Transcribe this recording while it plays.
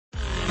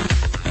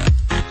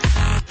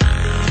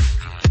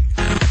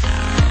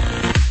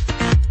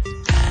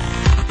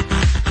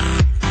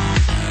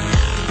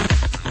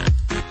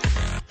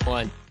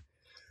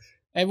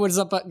Hey, what's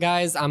up,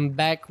 guys? I'm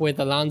back with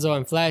Alonzo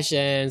and Flash,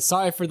 and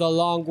sorry for the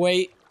long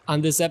wait on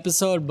this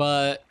episode,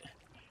 but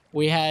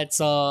we had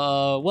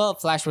well,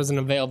 Flash wasn't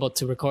available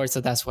to record,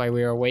 so that's why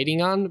we were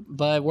waiting on.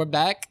 But we're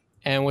back,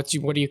 and what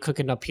are you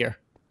cooking up here?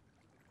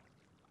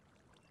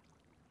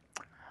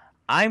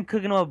 I'm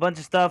cooking up a bunch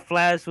of stuff.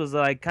 Flash was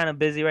like kind of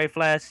busy, right?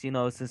 Flash,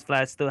 since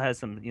Flash still has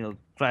some,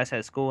 Flash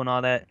had school and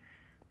all that,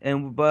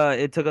 but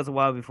it took us a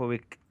while before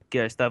we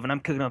get our stuff. And I'm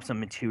cooking up some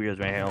materials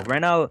right here.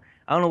 Right now,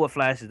 I don't know what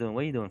Flash is doing.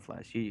 What are you doing,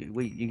 Flash?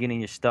 You getting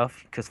your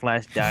stuff because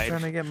Flash died. I'm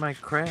trying to get my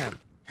crab.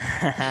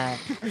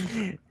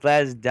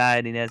 Flash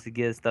died and he has to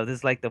get his stuff. This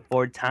is like the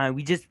fourth time.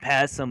 We just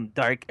passed some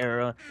dark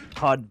era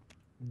called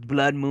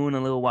Blood Moon a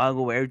little while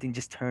ago where everything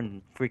just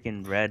turned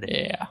freaking red.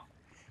 Yeah.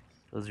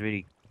 It was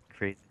really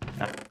crazy.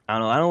 I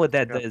don't know what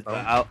that does,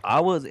 but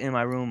I was in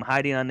my room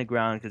hiding on the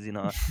ground because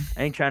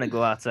I ain't trying to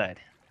go outside.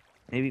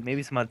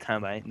 Maybe some other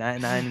time, but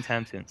not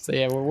anytime soon. So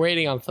yeah, we're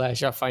waiting on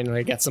Flash. I'll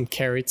finally get some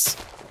carrots,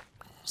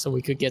 so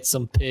we could get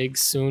some pigs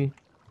soon.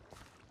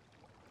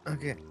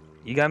 Okay.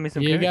 You got me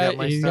some You carrots?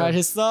 got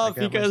his stuff.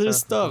 You got his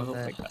stuff. Oh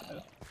my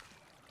god.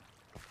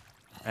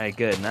 All right,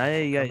 good. Now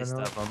you got your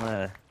stuff. I'm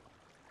gonna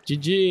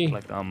GG.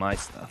 collect all my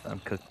stuff. I'm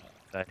cooking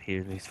right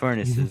here. These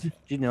furnaces.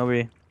 GG over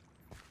here.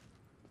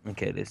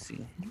 Okay, let's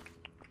see.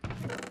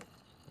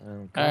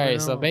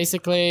 Alright, so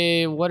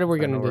basically, what are we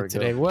gonna do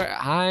today?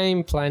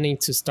 I'm planning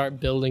to start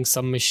building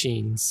some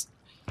machines.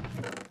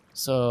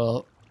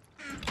 So,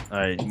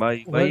 alright,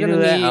 we're gonna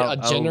need a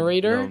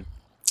generator.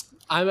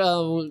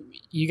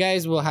 You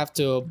guys will have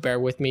to bear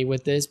with me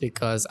with this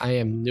because I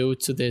am new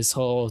to this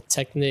whole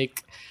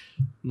Technic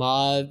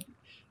mod.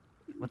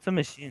 What's a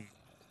machine?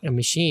 A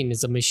machine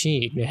is a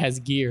machine. It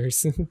has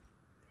gears.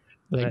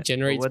 Like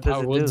generates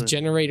power. Well,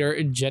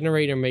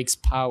 generator makes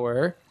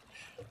power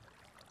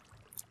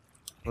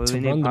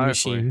to run the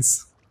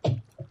machines.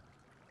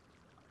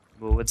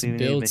 Well, what do you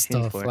build need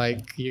stuff for?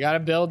 Like you gotta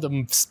build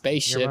the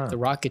spaceship, the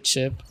rocket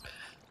ship.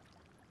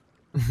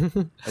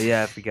 Oh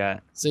yeah, I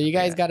forgot. So you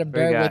guys gotta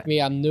bear with me.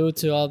 I'm new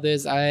to all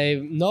this. I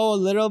know a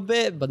little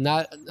bit, but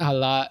not a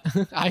lot.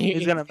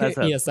 He's gonna mess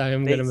up. Yes, I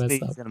am gonna mess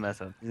up. He's gonna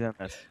mess up.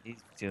 He's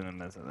gonna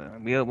mess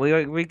up.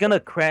 We're gonna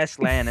crash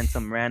land in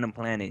some random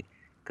planet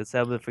because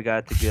Sebla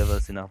forgot to give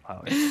us enough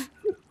power.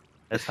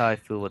 That's how I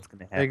feel. What's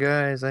gonna happen? Hey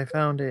guys, I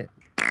found it.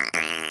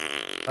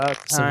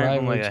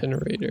 Survival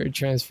generator,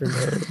 transfer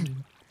node.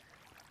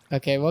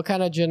 Okay, what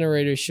kind of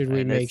generator should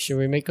we make? Should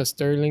we make a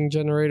Stirling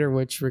generator,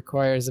 which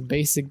requires a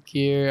basic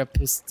gear, a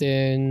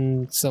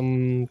piston,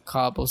 some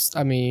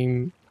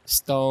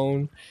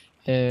stone,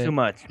 and too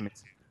much.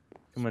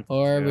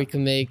 Or we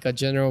can make a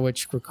general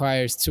which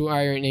requires 2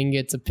 iron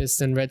ingots, a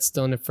piston,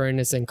 redstone, a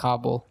furnace, and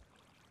cobble.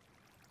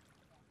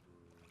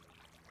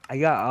 I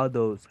got all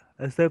those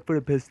except for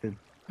the piston.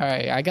 All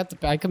right, I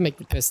can make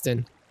the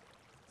piston.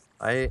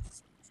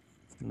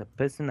 The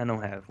piston I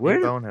don't have. Where?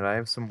 Bonehead, I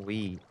have some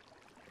wheat.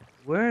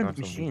 Where are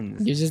the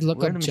machines? You just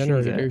look up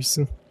generators.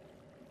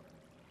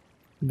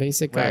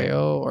 Basic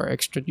IO or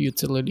extra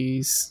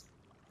utilities.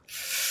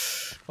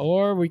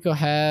 Or we could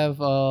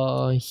have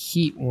a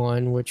heat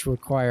one, which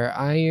require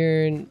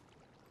iron,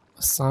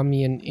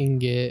 Samian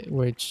ingot,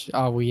 which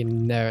we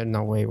never.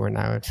 No way, we're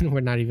not. We're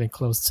not even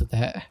close to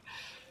that.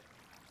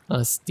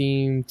 A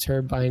steam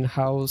turbine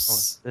house.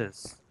 Oh,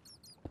 what's this?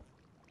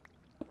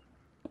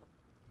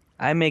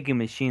 I'm making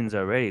machines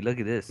already. Look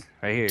at this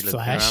right here. Look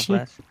around,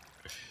 Flash.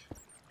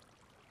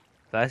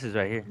 Flash is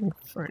right here.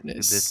 Furnace. Look at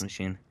this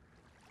machine.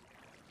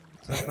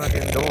 It's a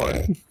fucking door.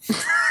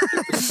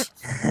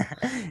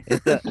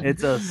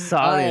 it's a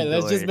solid. All right,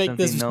 let's just make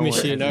this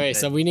machine. All right,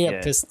 so we need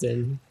a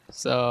piston.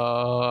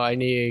 So I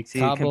need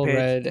cobble,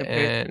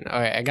 and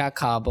all right, I got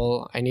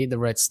cobble. I need the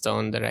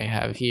redstone that I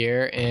have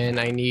here, and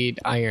I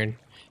need iron.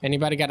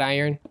 Anybody got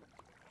iron?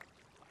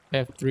 I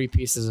have 3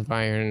 pieces of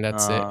iron.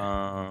 That's it.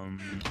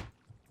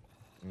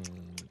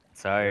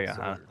 Sorry,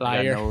 I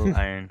liar. got no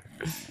iron.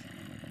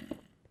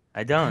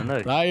 I don't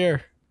look.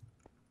 Liar.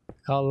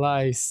 Call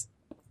lies.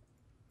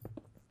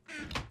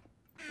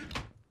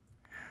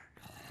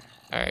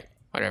 All right,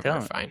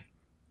 whatever. Fine.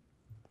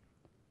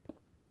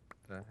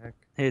 The heck?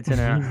 Hey, turn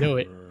around. Do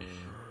it.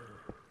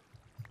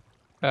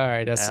 All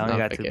right, that's enough. I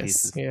got 2 2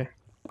 pieces. Yeah.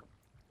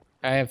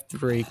 I have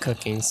 3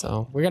 cooking,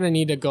 so we're gonna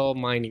need to go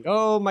mining.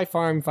 Oh, my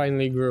farm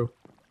finally grew.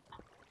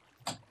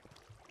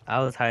 I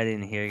was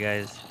hiding here,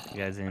 guys. You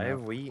guys didn't know. I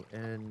have wheat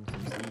and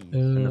some seeds.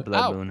 And the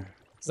blood moon.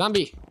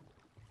 Zombie.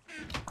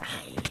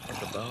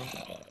 Like a bone.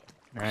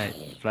 Alright,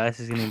 Flash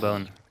is getting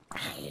bone.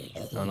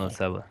 Oh no,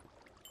 Seba.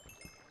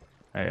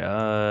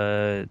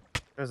 Alright,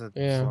 There's a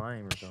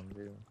slime or something,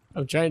 dude.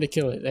 I'm trying to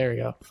kill it. There we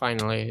go.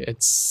 Finally.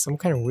 It's some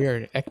kind of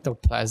weird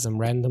ectoplasm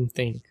random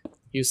thing.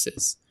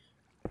 Uses.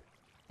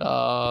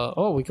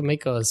 Oh, we can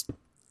make a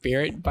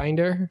spirit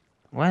binder.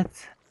 What?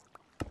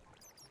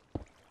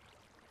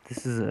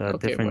 This is a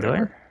different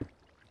door?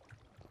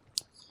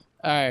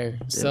 Alright,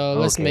 so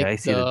let's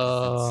make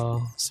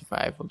the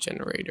survival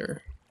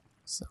generator.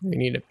 So we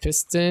need a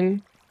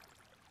piston.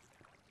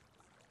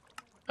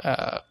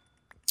 I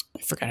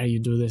forgot how you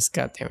do this.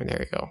 God damn it, there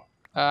we go.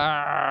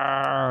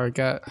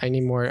 I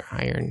need more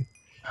iron.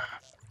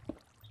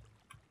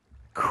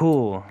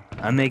 Cool.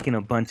 I'm making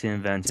a bunch of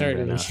inventions right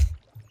Certainly. now.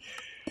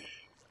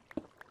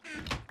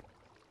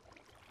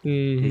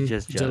 He's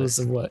just jealous jealous.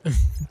 of what?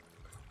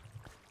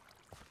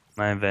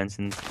 My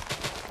inventions.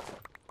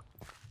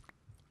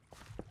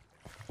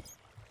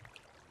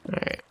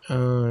 Alright,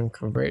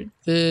 convert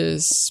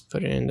this,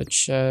 put it in the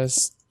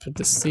chest, put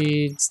the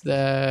seeds,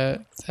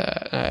 that,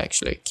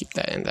 actually keep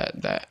that in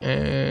that,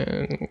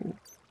 and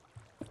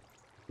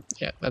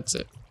yeah, that's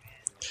it.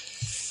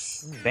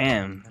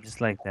 Bam.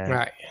 Just like that.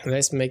 Alright,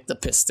 let's make the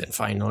piston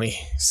finally.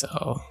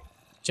 So,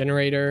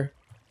 generator,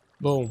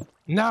 boom.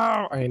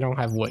 No, I don't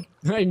have wood.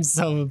 I'm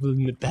so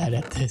bad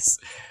at this.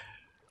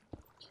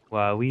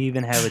 Wow, we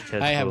even have a chest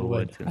I have full of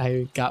wood. too.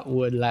 I got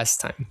wood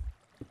last time.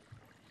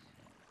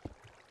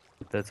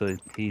 That's what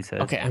he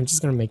said. Okay, I'm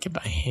just gonna make it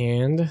by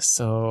hand.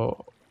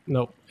 So,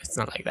 nope, it's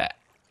not like that.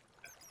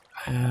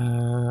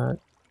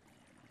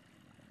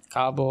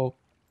 Cobble.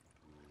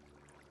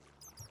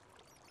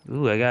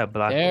 Ooh, I got a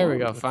block. There we Ooh,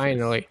 go, what's this?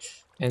 finally.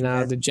 And now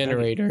That's the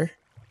generator.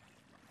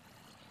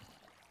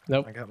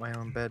 Nope. I got my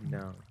own bed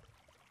now.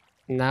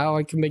 Now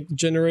I can make the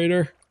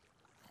generator.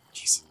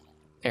 Jeez.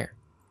 There.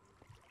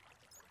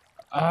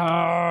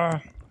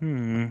 Iron.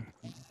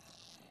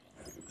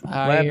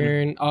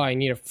 Oh, I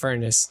need a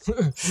furnace.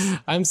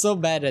 I'm so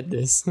bad at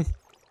this.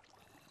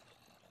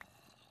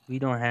 We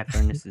don't have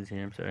furnaces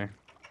here. I'm sorry.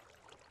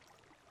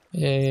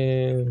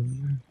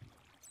 And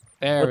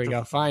there What we the go,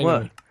 f- finally.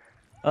 What?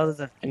 Oh, there's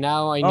a- And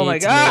now I Oh my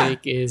need to God!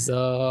 make is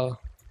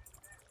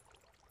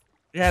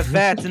We have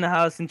bats in the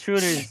house.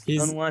 Intruders.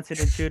 He's- Unwanted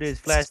intruders.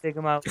 Flash, take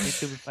them out. They're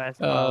super fast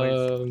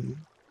flowers.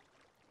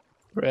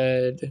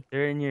 red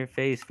They're in your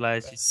face,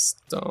 Flash.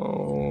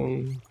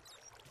 stone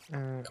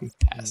Uh,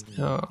 compass.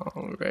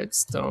 Oh,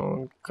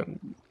 redstone.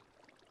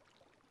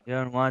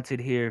 You're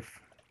unwanted here.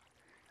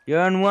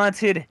 You're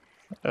unwanted.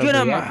 A Get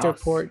out my reactor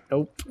house. port.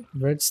 Nope.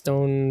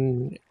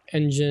 Redstone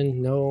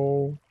engine.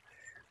 No.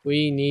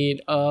 We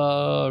need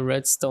a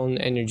redstone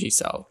energy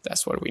cell.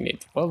 That's what we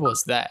need. What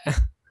was that?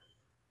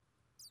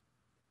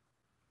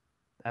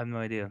 I have no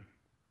idea.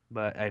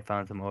 But I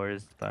found some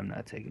ores, but I'm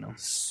not taking them.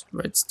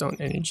 Redstone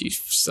energy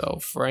cell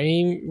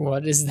frame.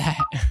 What is that?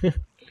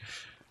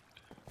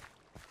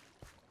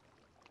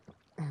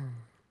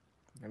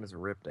 that is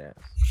ripped ass.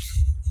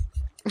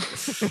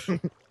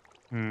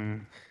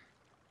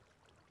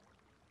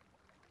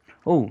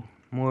 Oh,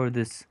 more of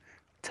this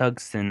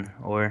tungsten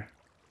ore.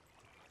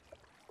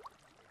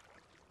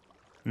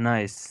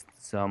 Nice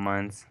cell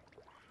mines.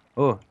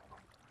 Oh.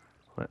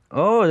 What?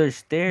 Oh, there's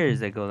stairs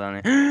that go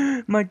down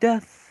there. My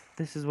death.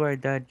 This is where I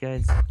died,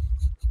 guys.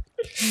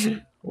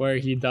 Where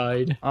he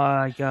died. Oh,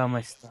 I got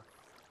my stuff.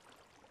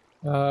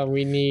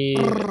 We need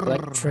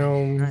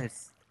electrum.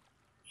 Nice.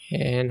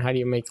 And how do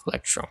you make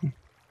electrum?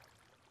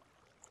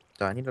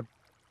 Do I need a...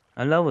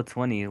 I'm level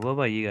 20. What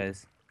about you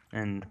guys?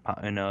 And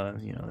you know,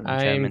 I'm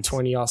enchantments?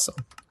 20 also.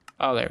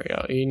 Oh, there we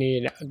go. You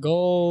need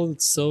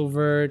gold,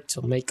 silver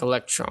to make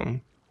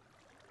electrum.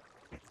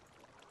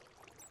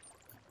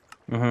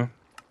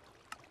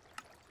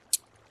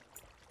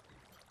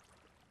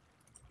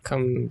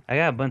 I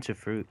got a bunch of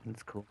fruit.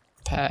 That's cool.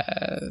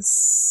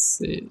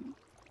 Pass it.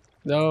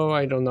 No,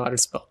 I don't know how to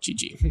spell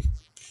GG.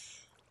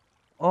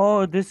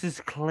 Oh, this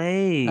is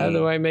clay. How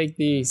do I make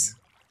these?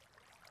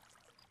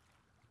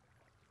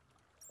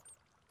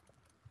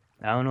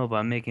 I don't know, but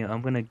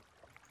I'm gonna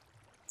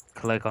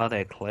collect all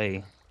that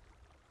clay.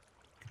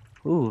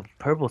 Ooh,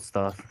 purple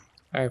stuff.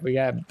 All right, we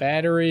got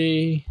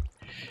battery.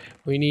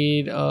 We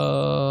need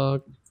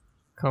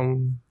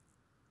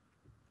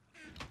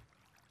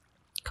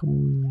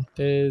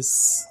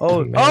compass.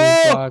 Oh,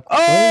 command block. What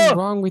is oh!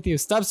 wrong with you?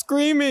 Stop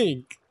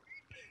screaming!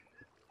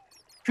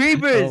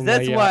 Creepers. Oh my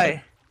That's God.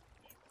 why.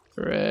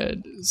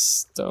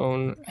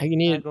 Redstone. I I'm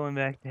need. not going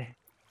back there.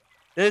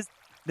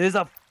 There's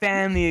a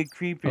family of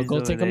creepers. I'll go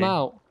over take them there.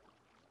 out.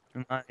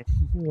 Am I-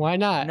 Why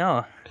not?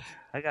 No,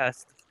 I got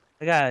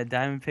a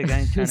diamond pick. I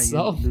ain't trying to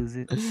So? lose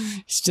it.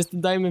 It's just a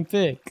diamond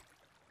pick.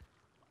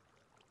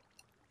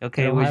 I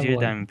Okay, don't where's have your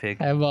one. diamond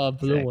pick? I have a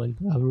blue Zach. one.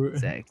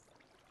 Zach.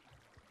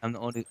 I'm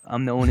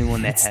the only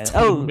one that has.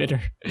 Stone Oh.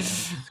 emitter.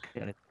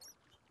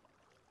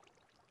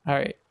 All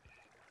right,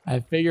 I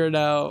figured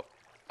out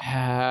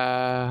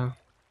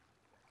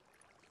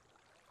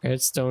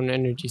redstone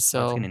energy It's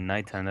cell, getting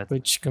nighttime. That's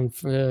which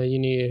you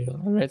need a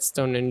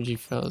redstone energy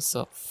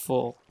cell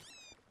full.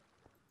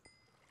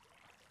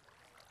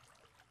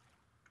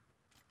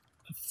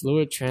 A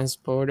fluid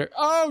transporter.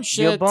 Oh Yo,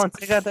 shit! Bones,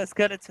 I got that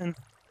skeleton.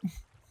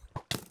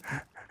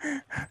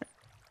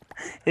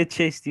 It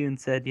chased you and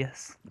said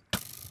yes.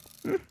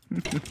 What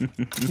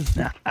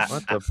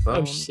the bone?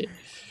 Oh shit!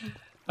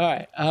 All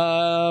right,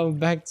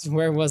 back to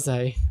where was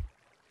I?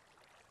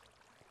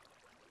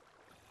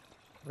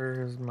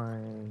 Where's my...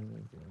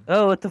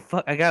 Oh, what the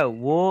fuck? I got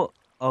wool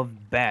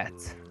of bat.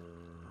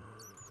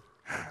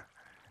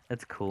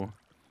 That's cool.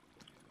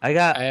 I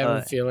got. I have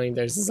a feeling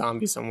there's a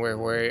zombie somewhere.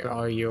 Where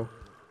are you?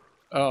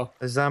 Oh,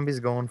 The zombie's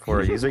going for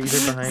it. He's right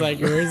behind it's like,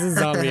 where's the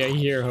zombie? I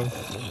hear him.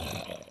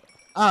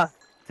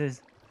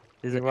 There's.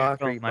 There's You an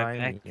walk arrow right on my by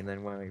back. me and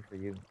then wait for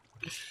you.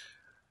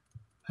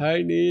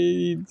 I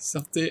need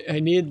something. I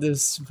need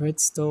this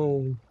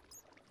redstone.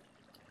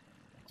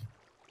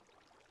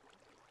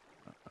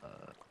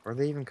 Where are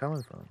they even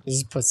coming from?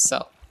 Just put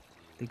sell.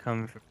 They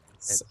coming from.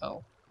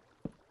 Sell.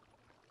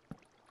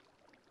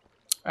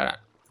 Alright.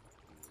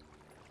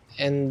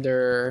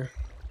 Ender.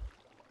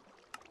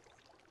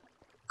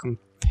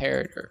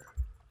 Comparator.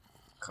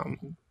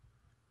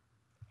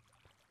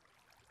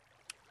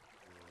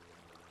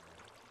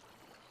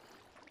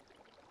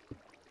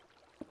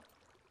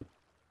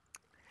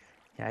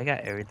 Yeah, I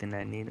got everything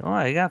I need. Oh,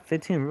 I got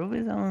 15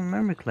 rubies. I don't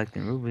remember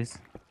collecting rubies.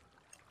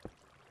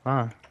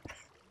 Wow.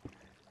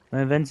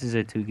 My adventures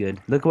are too good.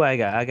 Look what I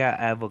got. I got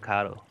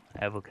avocado.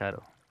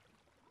 Avocado.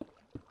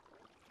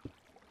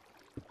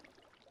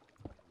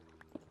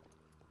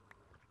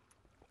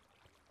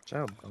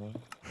 Job, bro.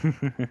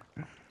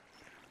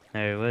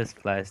 Alright, what's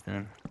Flash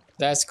then?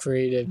 That's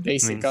created.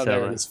 Basic. Oh,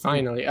 there it is.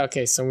 Finally.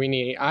 Okay, so we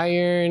need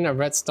iron, a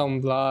redstone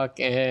block,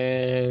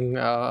 and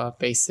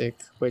basic,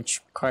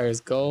 which requires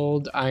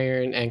gold,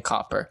 iron, and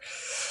copper.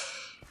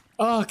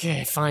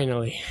 Okay,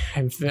 finally.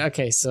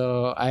 Okay,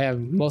 so I have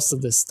most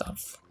of this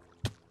stuff.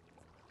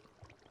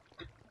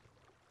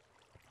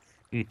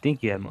 You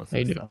think you have most of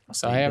I the do. stuff.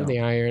 So but I you have don't. the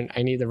iron.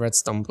 I need the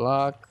redstone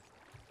block.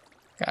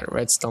 Got a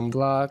redstone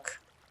block.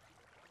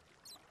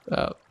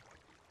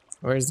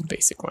 Where's the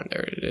basic one?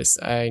 There it is.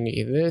 I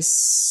need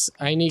this.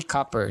 I need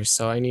copper,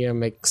 so I need to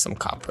make some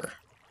copper.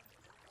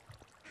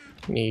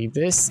 Need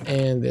this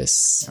and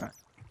this. Got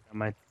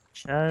my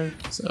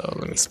chest. So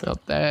let me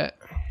smelt that.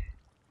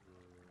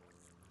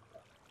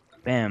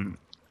 Bam.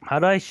 How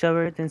do I shove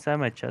everything inside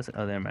my chest?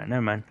 Oh, never mind.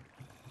 Never mind.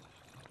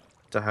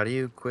 So how do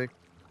you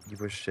you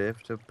push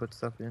shift to put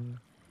stuff in?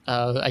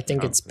 I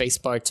think it's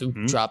spacebar to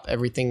drop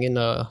everything in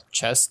a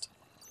chest.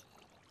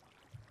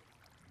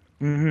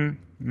 He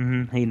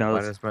I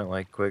knows. just meant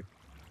like quick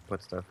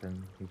put stuff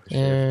in. You push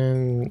shift.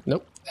 And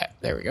nope.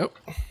 There we go.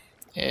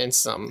 And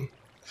some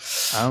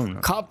I don't know.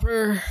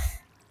 copper.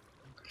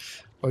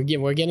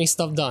 We're getting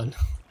stuff done.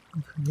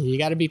 You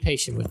got to be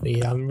patient with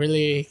me. I'm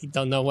really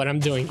don't know what I'm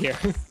doing here.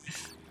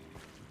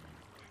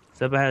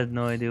 Seba has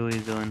no idea what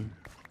he's doing.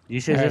 You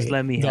should All just right,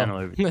 let me go. handle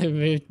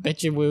everything. I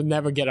bet you we'll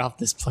never get off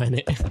this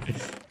planet.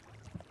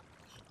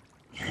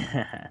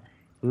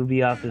 We'll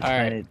be off this All right.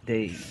 planet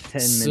day 10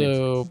 minutes.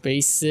 So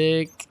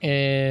basic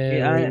and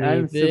Yeah, we need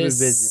I'm super this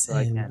busy, so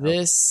I and can't help.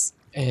 this,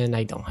 and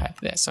I don't have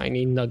that, so I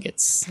need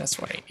nuggets. That's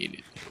what I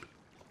needed.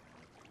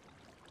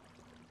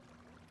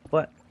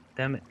 What?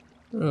 Damn it.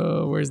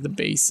 Where's the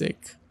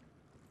basic?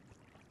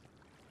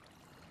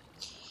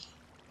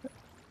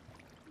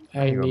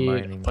 I You go need a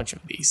mining. bunch of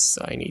these,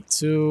 so I need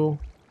 2.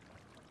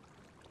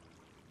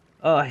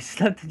 Oh, I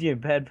slept in your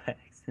bed by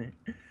accident.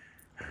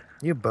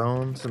 You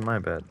bones in my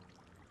bed.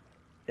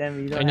 Damn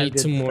it, you don't I have need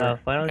good 2 more. stuff.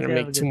 Why I'm don't gonna you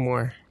have make a 2 good...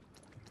 more.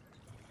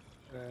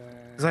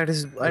 Cause I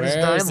just Where's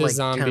died the like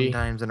zombie? 10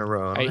 times in a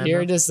row. I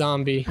hear the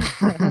zombie.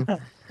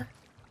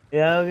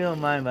 Yeah, I hope you don't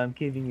mind, but I'm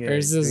keeping your...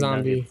 Where's the 3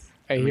 zombie? nuggets.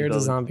 I mean, hear the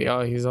gold. zombie.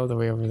 Oh, he's all the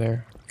way over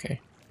there.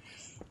 Okay.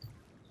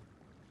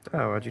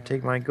 Oh, why'd you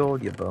take my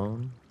gold, you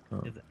bone? Oh.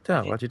 Is it-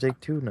 Duh, why'd you take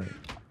 2 nuggets?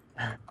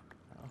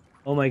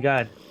 Oh my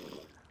god.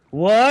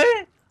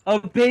 What? A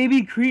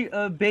baby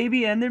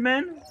baby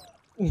Enderman?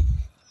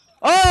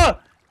 Oh!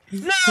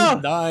 No!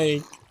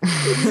 Dying.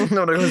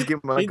 No, no, let's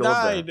give my He gold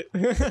died.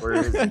 back. Where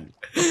is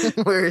he?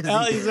 Where is Oh,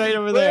 he? he's right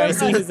over there. I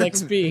see his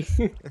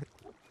XP.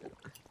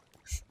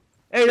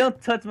 Hey,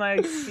 don't touch my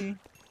XP.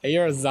 Hey,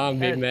 you're a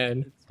zombie, Hey.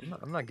 man.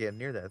 I'm not getting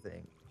near that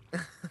thing.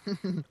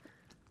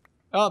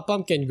 Oh,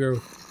 pumpkin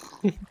grew.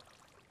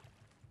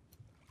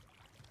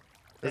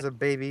 There's a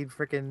baby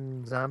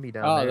freaking zombie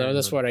down Oh, there. no, in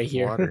that's the what I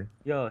hear. Water.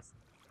 Yo.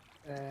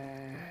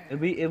 If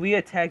we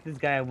attack this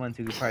guy at once,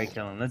 we could probably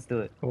kill him. Let's do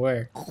it.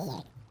 Where?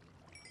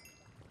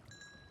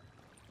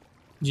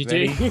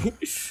 Ready? GG.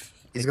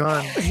 He's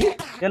gone.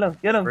 Get him,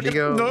 get him. Where'd he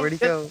go? Where'd he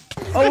go?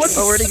 Oh, what?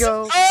 Oh, where'd he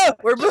go? Oh!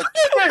 We're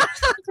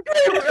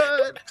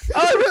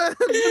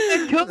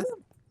I killed him.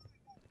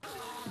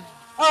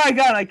 Oh, I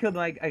got him. I killed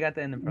him. I got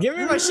the end. Give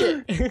me my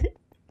shit.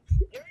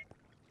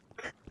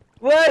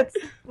 What?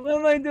 What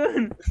am I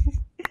doing?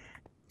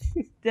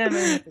 Damn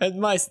it. That's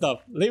my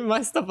stuff. Leave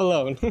my stuff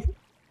alone.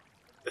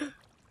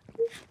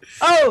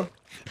 Oh!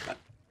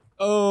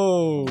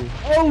 Oh.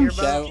 Oh,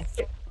 That-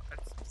 shit.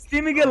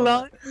 See me get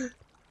launched?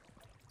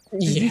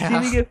 Did you see me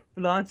Yeah. get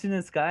launched in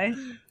the sky?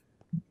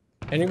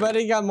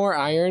 Anybody got more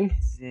iron?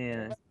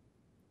 Yeah.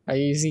 I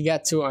usually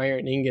got 2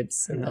 iron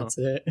ingots, and No. that's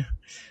it.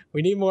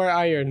 We need more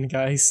iron,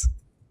 guys.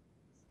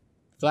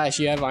 Flash,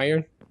 you have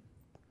iron?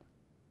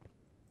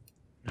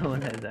 No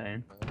one has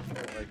iron.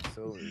 like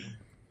silver.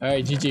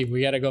 Alright, GG.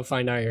 We gotta go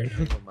find iron.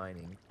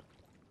 Mining.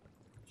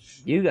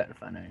 You gotta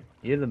find iron.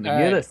 You're the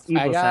Alright,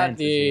 evil I got scientist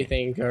the here.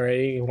 thing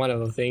already. One of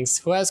the things.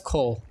 Who has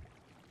coal?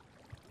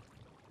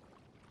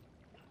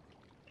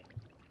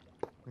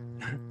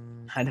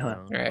 I don't.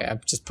 Alright,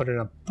 I've just put in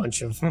a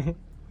bunch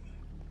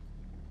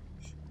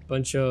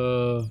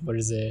of what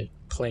is it?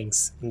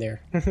 Planks in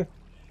there.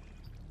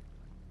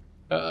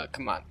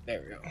 Come on,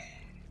 there we go.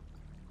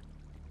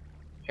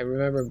 I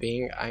remember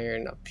being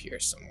iron up here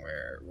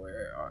somewhere.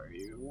 Where are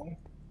you?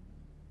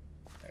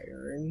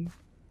 Iron.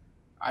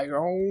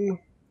 Iron.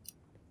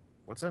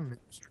 What's a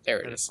There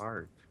it is.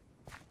 apart?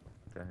 What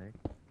the heck?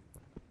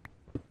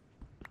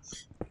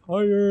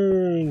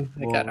 Iron. I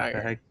Whoa, got what the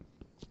iron. heck?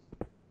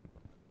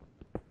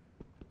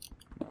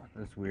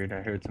 That's weird.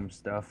 I heard some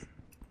stuff.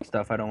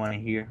 Stuff I don't want to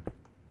hear.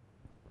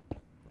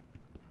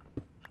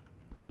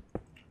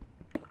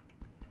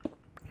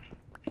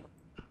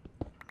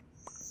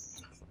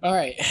 All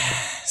right.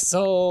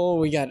 So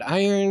we got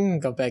iron.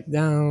 Go back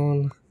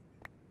down.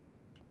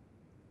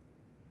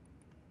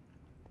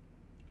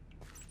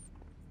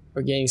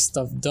 We're getting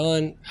stuff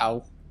done.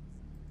 Ow.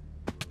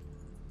 What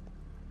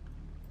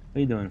are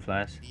you doing,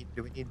 Flash?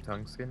 Do we need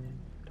tungsten?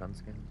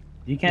 Tungsten?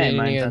 You can't You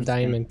mine need a tungsten.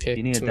 diamond pick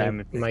You need a to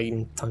diamond pick.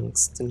 mine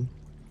tungsten.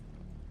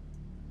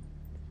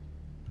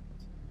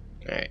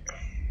 Alright.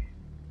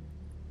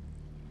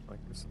 Like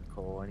there's some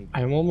coal. I need.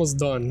 I'm almost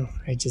done.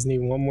 I just need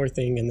one more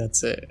thing and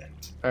that's it.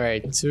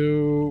 Alright,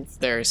 2.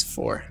 There's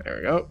 4. There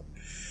we go.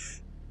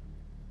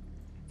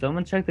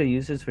 Someone check the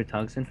uses for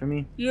tungsten for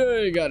me.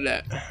 Yeah, got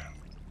that.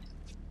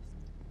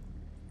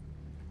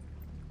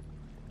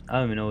 I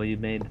don't even know what you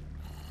made.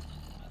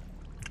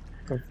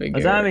 Go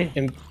figure. zombie!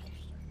 And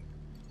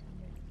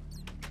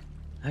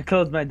I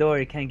closed my door.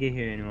 You can't get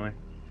here anymore.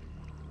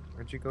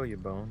 Where'd you go, you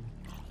bone?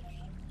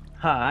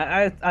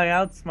 Ha! I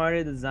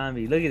outsmarted the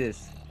zombie. Look at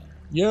this.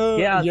 yo,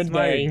 Get you're outsmarted,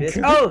 dying.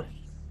 bitch. Oh!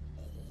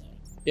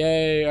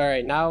 Yay! All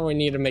right, now we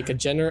need to make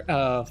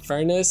a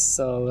furnace.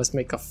 So let's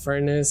make a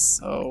furnace.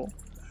 So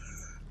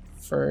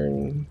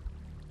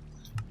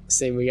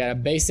say we got a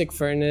basic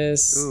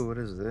furnace. Ooh, what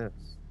is this?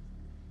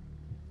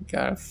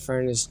 Got a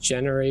furnace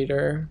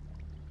generator.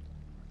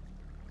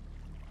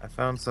 I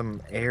found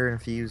some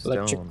air-infused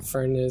Electric stone.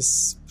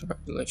 furnace.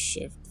 Let's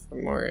shift for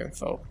more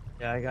info.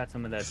 Yeah, I got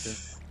some of that too.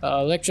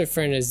 Electric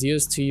furnace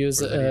used What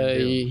does it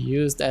do?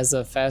 used as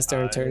a faster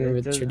It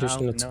alternative does- I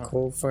traditional don't know.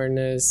 coal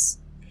furnace.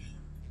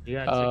 You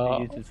gotta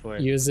check the uses for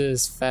it.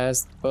 Uses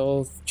fast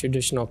both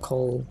traditional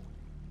coal.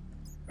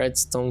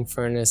 Redstone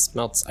furnace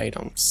melts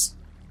items.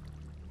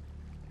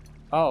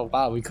 Oh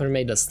wow, we could have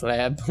made a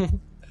slab.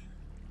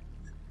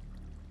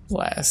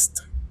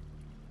 Blast.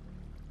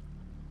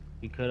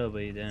 You could have, but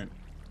you didn't.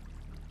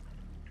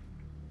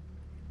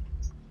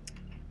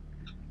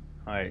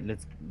 Alright,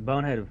 let's.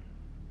 Bonehead,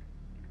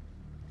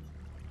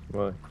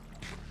 What?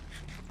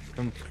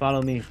 come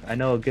follow me.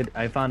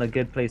 I found a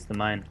good place to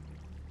mine.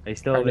 Are you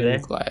still over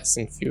Hardened there? glass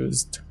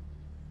infused.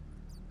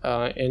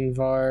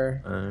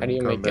 Invar. How do you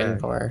come make back.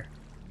 Invar?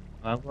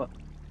 I'm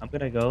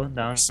gonna go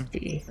down.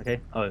 Recipe. Okay.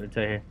 Oh, it's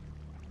right here.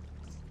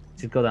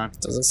 Just go down.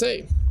 Doesn't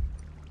say.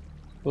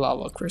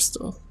 Lava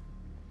crystal.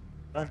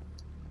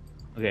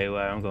 Okay,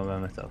 well, I'm going by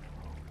myself.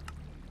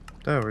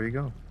 Oh, where you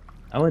go?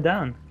 I went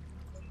down.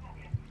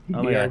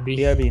 Oh my god.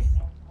 BRB.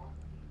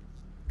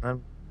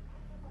 BRB.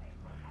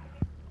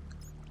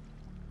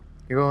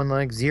 You're going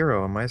like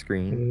 0 on my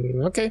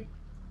screen. Okay.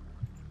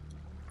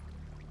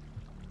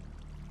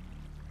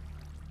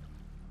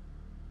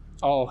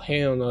 Oh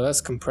hell no, that's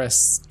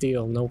compressed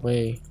steel. No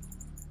way.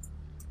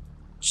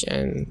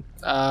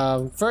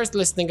 First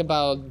let's think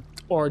about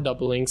ore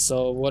doubling.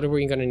 So what are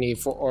we gonna need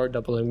for ore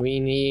doubling? We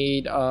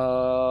need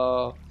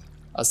a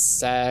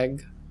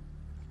sag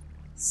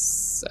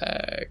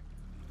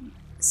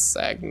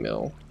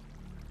mill.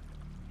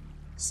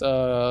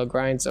 So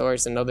grinds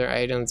ores and other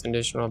items,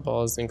 additional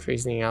balls,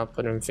 increasing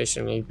output and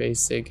efficiently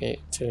basic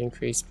to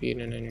increase speed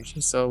and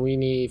energy. So we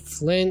need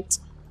flint,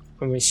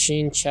 a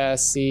machine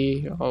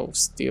chassis. Oh,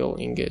 steel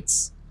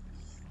ingots.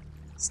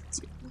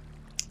 Steel.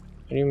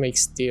 How do you make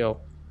steel?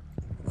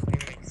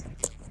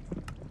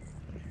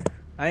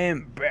 I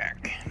am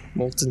back.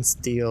 Molten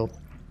steel.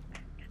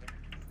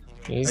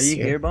 Are you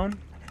here, Bone?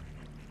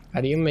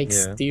 How do you make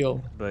Yeah.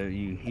 steel? But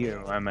you here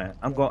where I'm at.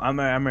 I'm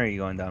already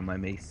going down my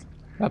mace.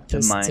 The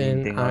Piston,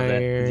 mining thing, all that.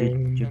 'Cause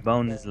iron, Your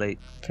Bone is late.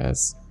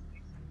 cast.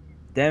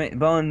 Damn it,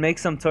 Bone, make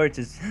some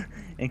torches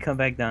and come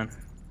back down.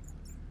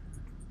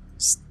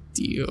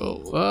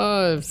 Steel.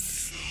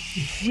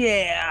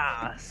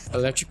 Yeah.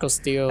 Electrical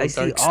steel, I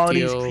see dark all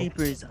these steel.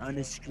 creepers on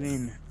the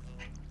screen.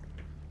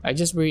 I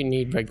just really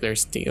need regular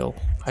steel.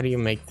 How do you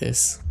make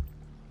this?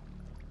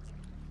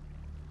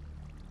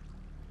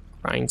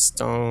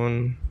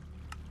 Grindstone.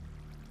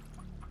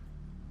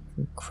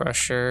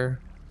 Crusher.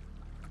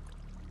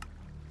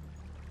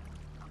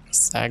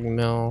 Sag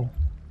mill.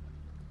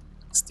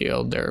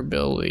 Steel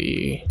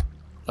durability.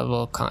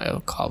 Level kind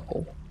of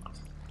cobble.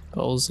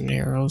 Bows and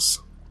arrows.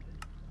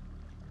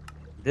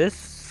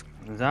 This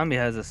zombie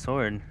has a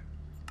sword.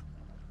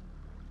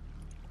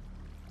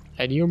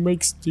 How do you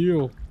make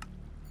steel?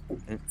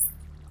 I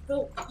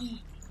don't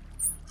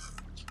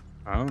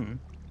know.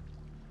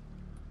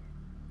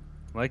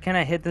 Why can't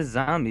I hit the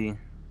zombie?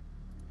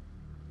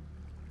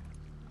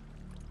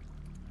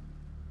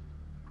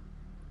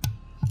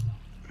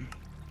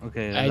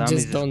 Okay, the I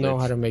zombie's just don't know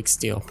how glitched. to make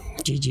steel.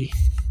 GG.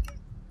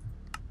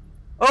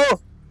 Oh!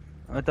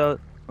 I thought.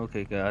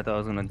 Okay, good. I thought I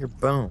was gonna Your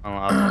bone.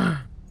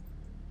 unlock.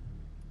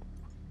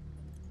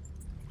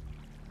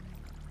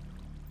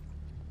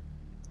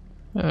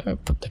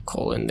 Put the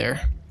coal in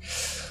there.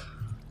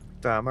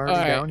 So I'm already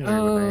Alright, down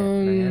here with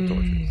my hand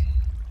torches.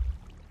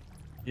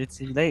 You're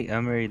too late.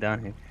 I'm already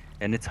down here,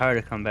 and it's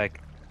hard to come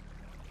back.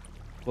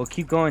 Well,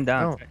 keep going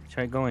down. No.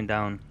 Try going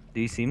down.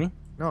 Do you see me?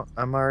 No,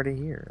 I'm already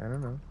here. I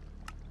don't know.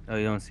 Oh,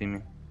 you don't see me.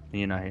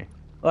 You're not here.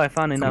 Oh, I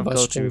found enough gold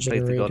to Combustion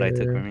replace the gold I took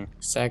generator, from you.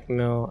 sag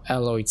mill,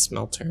 alloy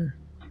smelter,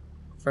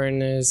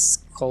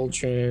 furnace,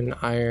 cauldron,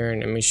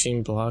 iron, and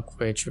machine block,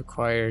 which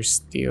requires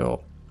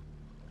steel.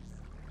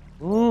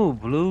 Ooh,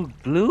 blue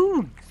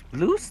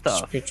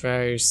stuff.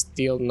 Screwdriver,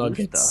 steel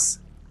nuggets.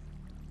 stuff.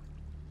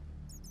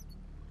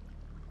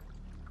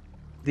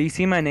 Do you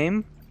see my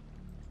name?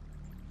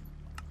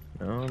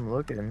 No, I'm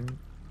looking.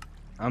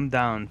 I'm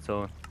down,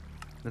 so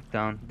look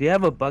down. Do you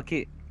have a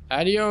bucket?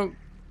 How do you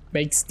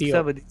make steel?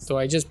 Somebody- Do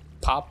I just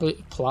plop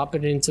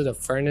it into the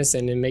furnace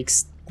and it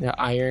makes the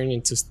iron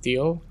into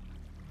steel?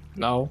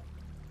 No.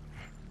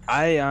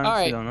 I honestly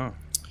Alright. don't know.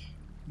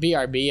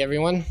 BRB,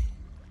 everyone.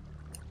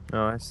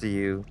 No, I see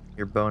you.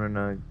 You're boning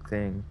a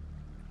thing.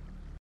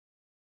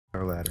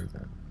 Or ladder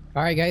then.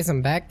 All right, guys,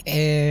 I'm back,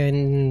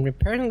 and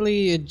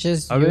apparently it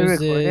just Are we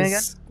uses. recording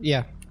again?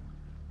 Yeah.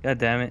 God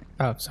damn it.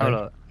 Oh, sorry.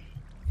 Hold up.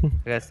 I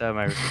gotta start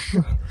my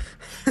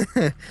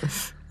recording.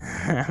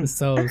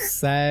 So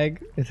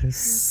sag, it is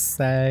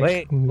sag.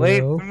 Wait for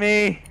mill,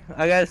 me.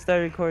 I gotta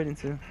start recording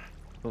too.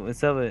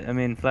 What's up? I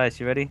mean, Flash,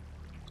 you ready?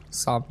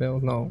 Sawmill,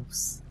 no.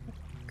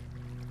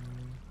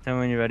 Tell me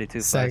when you're ready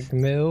too, Flash. Sag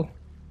mill.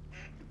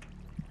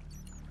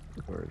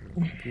 Where's your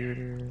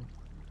computer?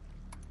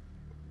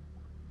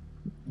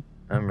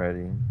 I'm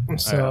ready.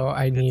 So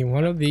I need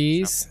one of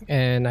these,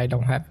 and I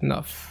don't have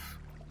enough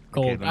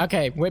gold. then.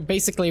 Okay,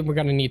 basically we're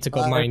gonna need to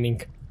go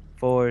mining.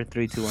 4,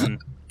 3, 2, 1.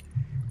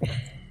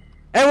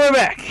 And we're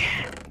back.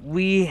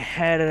 We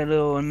had a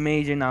little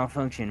major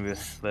malfunction, but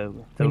it's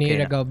We need okay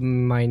to go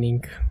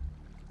mining.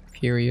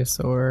 Curious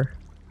or.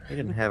 We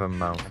didn't have a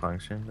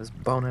malfunction. This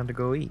bone had to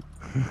go eat.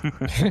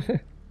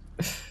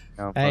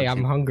 now. Hey,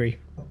 I'm Malfunction. hungry.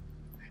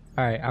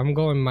 All right, I'm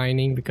going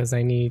mining because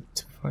I need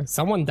to find.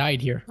 Someone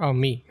died here. Oh,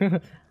 me.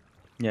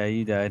 Yeah,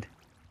 you died.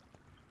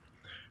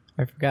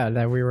 I forgot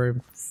that we were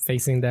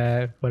facing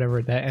that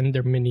whatever that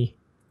Ender Mini.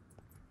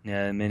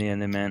 Yeah, Mini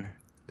and the man.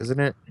 Isn't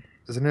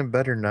it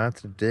better not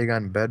to dig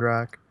on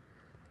bedrock?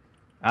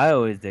 I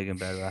always dig in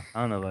bedrock. I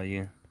don't know about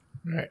you.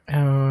 Right.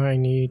 I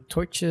need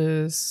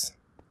torches.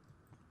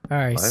 All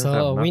right, Well, I don't so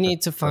have we nothing.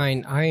 need to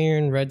find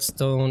iron,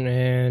 redstone,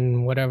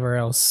 and whatever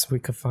else we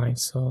could find.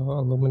 So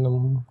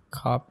aluminum,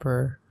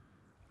 copper.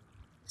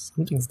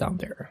 Something's down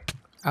there.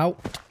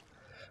 Out.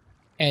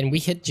 And we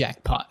hit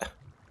jackpot.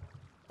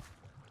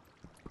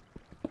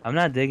 I'm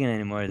not digging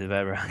anymore the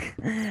bedrock.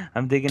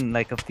 I'm digging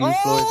like a few floors.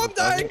 Oh, I'm above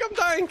dying! it. I'm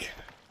dying!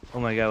 Oh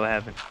my god, what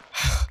happened?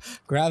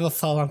 Gravel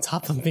fell on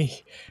top of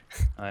me.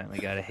 Alright, my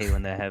god, I hate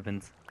when that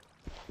happens.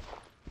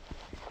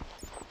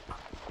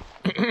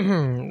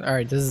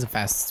 Alright, this is the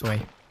fastest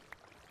way.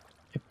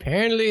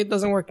 Apparently it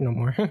doesn't work no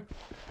more.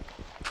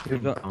 You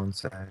go- bone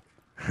sack.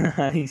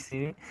 You see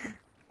me?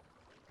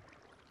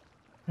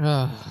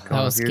 Oh, that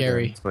Come was up here then,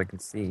 scary. So I can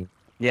see.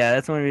 Yeah,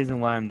 that's one reason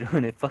why I'm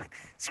doing it. Fuck,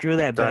 screw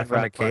that So I found a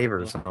bedrock cave or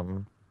particle.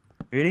 something.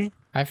 Really?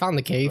 I found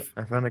the cave.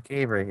 I found a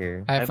cave right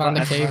here. I I found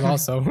the found- cave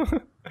also.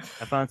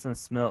 I found some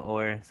smelt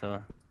ore,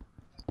 so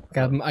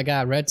I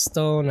got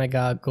redstone, I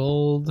got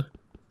gold.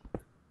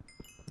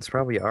 It's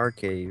probably our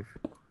cave.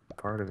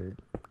 Part of it.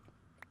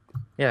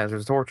 Yeah,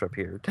 there's a torch up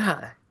here.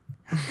 Die.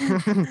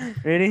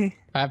 really?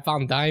 I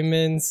found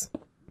diamonds.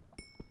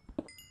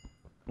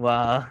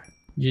 Wow.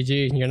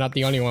 GG, you're not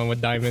the only one with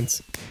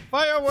diamonds.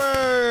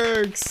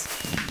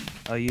 Fireworks!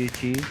 Oh, you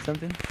achieved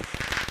something?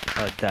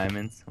 Oh,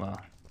 diamonds. Wow.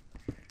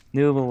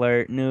 Noob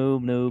alert.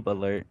 Noob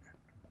alert.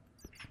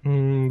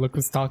 Look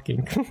who's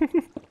talking.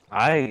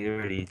 I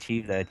already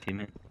achieved that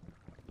achievement.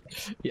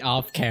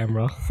 Off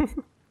camera.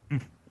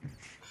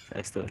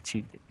 I still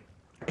achieved it.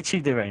 I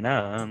achieved it right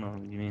now. I don't know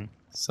what you mean.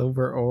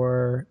 Silver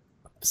ore.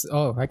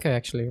 Oh, I could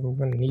actually. We're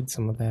gonna need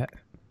some of that.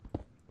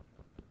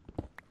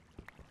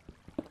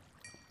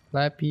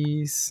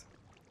 Lapis.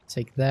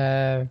 Take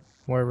that.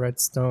 More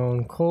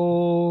redstone.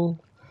 Coal.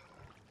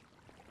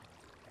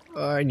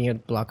 Oh, I need to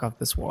block off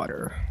this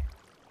water.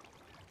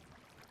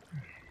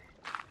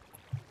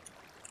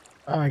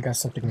 Oh, I got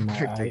something in my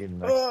You're eye. taking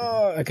next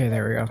Oh, okay,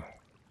 there we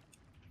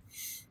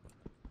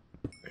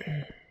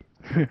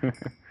go.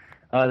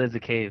 Oh, there's a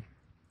cave.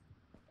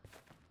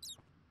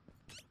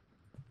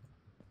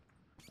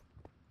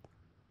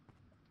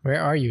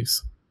 Where are you?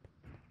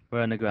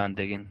 We're on the ground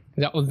digging.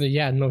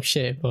 Yeah, no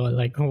shit, but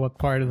like, what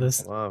part of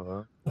this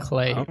Lava.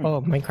 clay? Oh.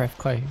 Oh, Minecraft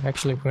clay.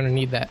 Actually, we're gonna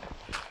need that.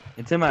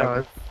 It's in my.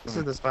 No, this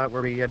is the spot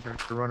where we had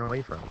to run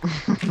away from.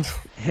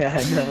 Yeah,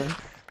 I know.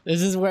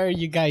 This is where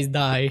you guys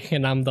die,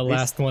 and I'm the This-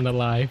 last one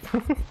alive.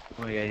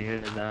 Oh my god, you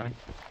heard it now.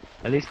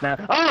 At least now.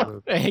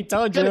 Oh! Hey,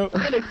 told you.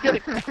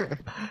 Get it!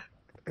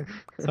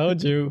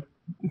 Told you.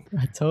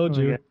 I told Oh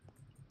my you. God.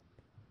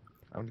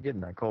 I'm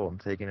getting that coal. I'm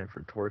taking it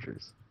for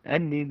torches. I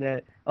need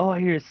that. Oh, I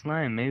hear a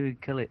slime. Maybe we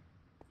kill it.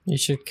 You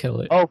should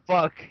kill it. Oh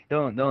fuck!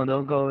 Don't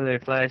go over there,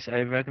 Flash.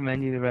 I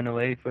recommend you to run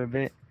away for a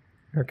bit.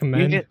 Her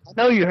command. I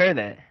know you heard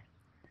that.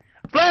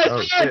 Flash!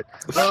 Oh shit!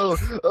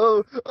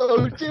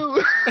 Oh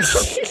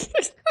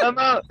shoot! I'm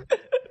out.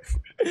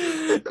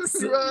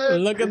 Run.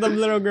 Look at them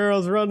little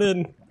girls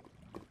running.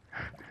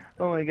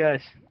 Oh my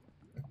gosh.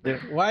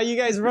 Why are you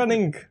guys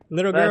running,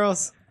 little Flash.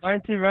 girls?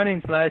 Aren't you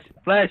running, Flash?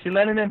 Flash, you're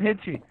letting them hit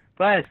you.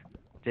 Flash.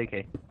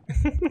 JK.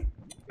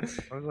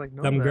 I was like,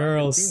 no, Them man,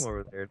 girls. I can see 'em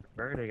over there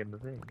burning in the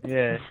thing.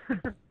 Yeah.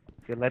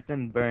 You let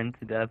them burn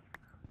to death.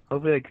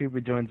 Hopefully the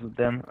creeper joins with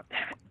them.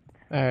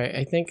 Alright,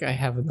 I think I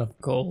have enough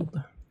gold.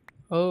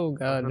 Oh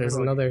god, there's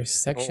another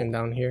section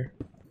gold. down here.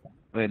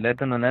 Wait, let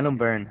them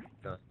burn.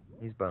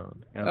 He's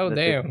boned. Yeah, Oh that's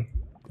damn. it.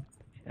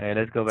 Alright,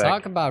 let's go back.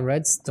 Talk about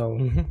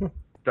redstone.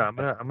 So I'm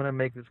gonna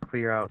make this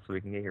clear out so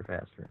we can get here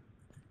faster.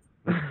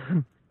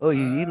 Oh,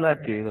 you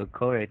left your little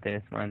coal right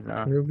there. Mine's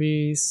not.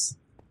 Rubies.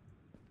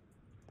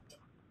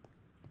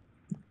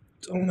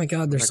 Oh my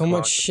god, there's My so much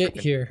clock is shit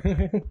ticking.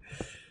 here.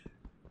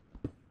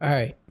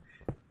 Alright.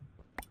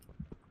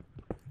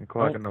 I'm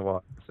clogging the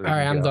water. So we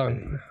Alright, can I'm get out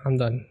done. I'm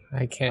done.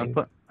 I can't.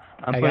 I'm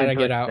I putting gotta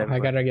get torches out. I everywhere.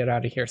 gotta get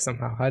out of here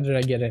somehow. How did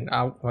I get in?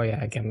 Out. Oh yeah,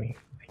 I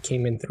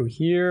came in through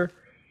here.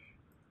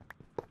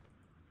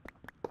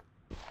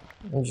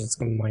 I'm just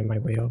gonna mine my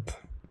way up.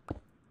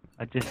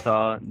 I just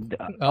saw.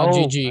 Oh,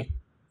 GG.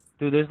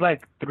 Dude, there's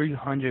like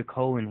 300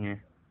 coal in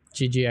here.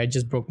 GG, I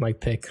just broke my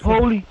pick.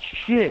 Holy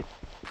shit!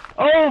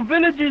 Oh,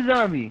 villager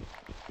zombie!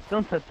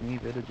 Don't touch me,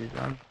 villager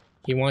zombie.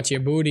 He wants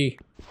your booty.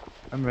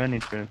 I'm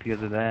running for him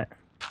because of that.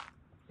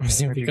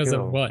 you Because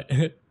go? of what?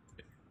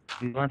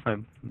 He wants my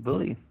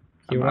booty.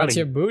 He I'm wants outta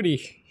your here.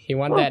 booty. He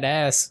want Whoa. that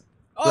ass.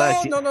 Oh,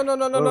 Flash, no, no, no,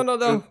 no, no, no, no,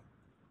 no.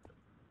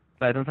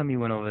 Flash, don't tell me you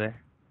went over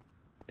there.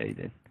 Yeah, you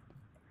did.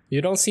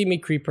 You don't see me,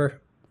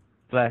 creeper.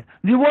 Flash.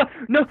 You what?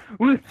 No!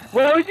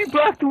 Why would you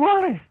block the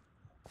water?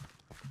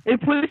 It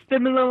pushed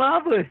them in the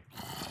lava.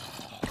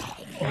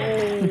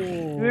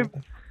 Oh.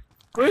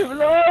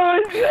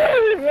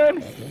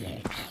 Run!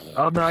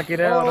 I'll knock it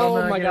out. I'll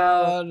Oh knock my it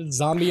out. god,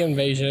 zombie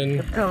invasion.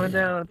 It's coming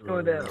down. It's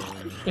going down.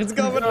 It's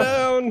going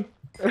down.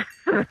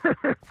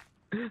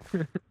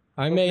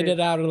 I made it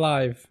out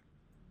alive.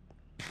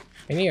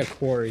 I need a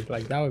quarry,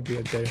 like that would be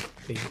a good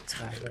thing to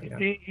have right now.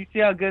 You see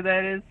how good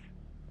that is?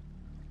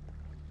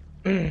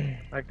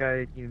 That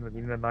guy, you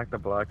need to knock the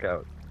block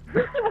out.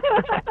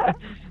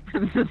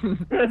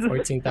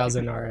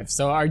 14,000 RF.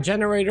 So our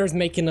generator's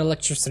making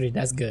electricity,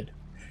 that's good.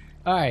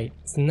 Alright,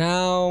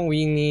 now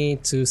we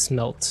need to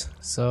smelt.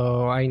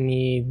 So I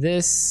need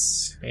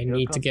this. I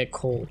need to get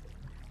coal.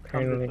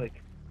 Come this Apparently. way.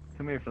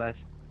 Come here, Flash.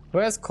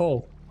 Where's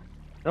coal?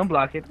 Don't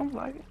block it. Don't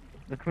block it.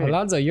 Look, come here.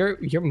 Alonzo, your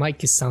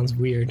mic sounds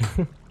weird.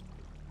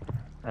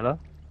 Hello?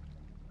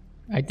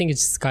 I think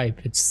it's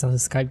Skype. It's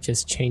Skype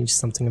just changed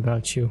something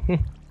about you.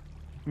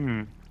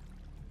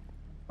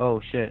 Oh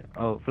shit.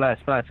 Oh, Flash,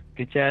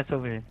 get your ass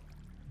over here.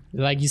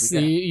 Like you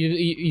see,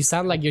 you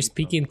sound like you're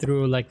speaking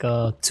through like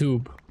a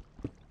tube.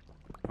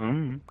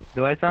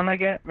 Do I sound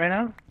like it right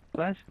now,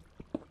 Flash?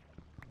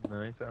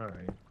 No, it's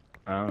alright.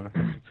 I don't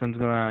know. Something's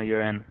going on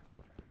your end.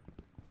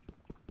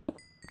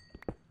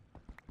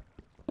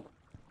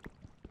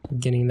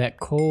 Getting that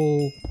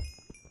coal.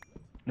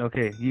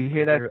 Okay, you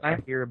hear that? I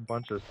hear a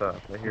bunch of stuff.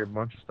 I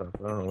don't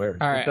know where.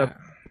 All right. up?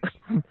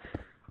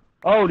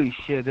 Holy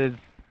shit, there's...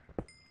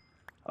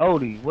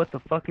 Holy, what the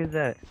fuck is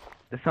that?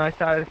 The sun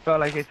side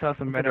felt like it saw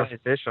some red There's eyes.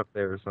 a fish up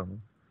there or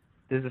something.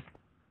 There's a...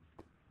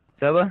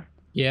 Seba?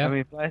 Yeah. I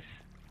mean, Flash?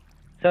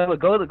 Seba,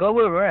 go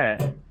where we're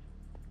at.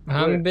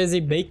 I'm busy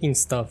baking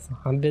stuff.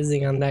 I'm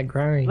busy on that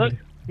grind. Look,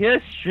 he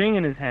has string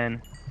in his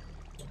hand.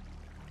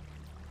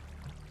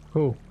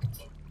 Who?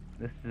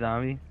 This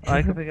zombie. Oh,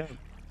 I can pick up.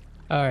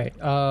 Alright,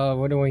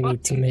 what do I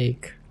need to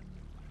make?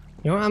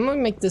 You know what, I'm gonna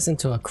make this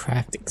into a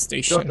crafting What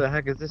station. the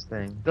heck is this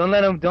thing? Don't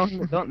let him,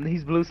 don't,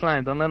 he's blue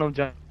slime. Don't let him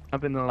jump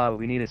in the lava.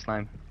 We need a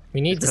slime.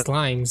 We need the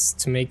slimes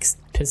to make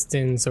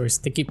pistons or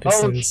sticky Oh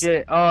pistons.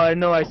 shit. Oh, I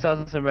know I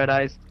saw some red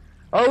eyes.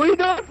 Oh, we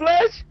doing,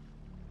 Flash?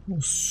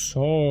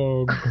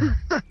 So,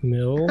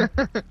 mill.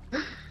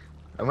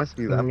 I must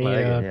be Give I'm me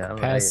lagging, a yeah, I'm lagging.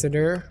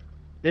 capacitor.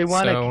 They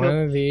want to So one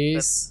kill... of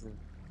these.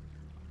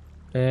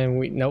 And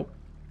nope.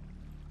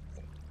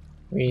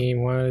 We need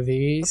one of Put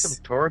these.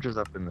 some torches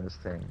up in this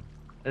thing.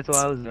 That's what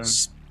I was doing.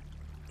 Just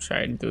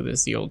try to do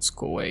this the old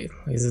school way.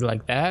 Is it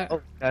like that?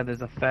 Oh god,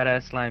 there's a fat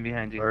ass slime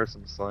behind you. Or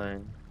some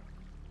slime.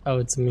 Oh,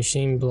 it's a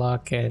machine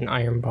block and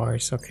iron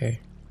bars. Okay.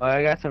 Oh,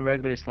 I got some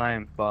regular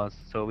slime balls,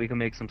 so we can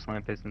make some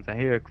slime pistons. I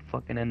hear a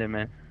fucking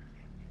Enderman.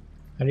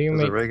 How do you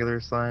There's make? a regular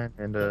slime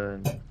and a...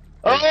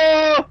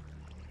 Oh!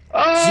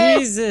 Oh!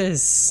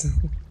 Jesus!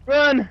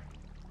 Run!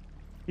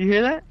 You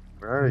hear that?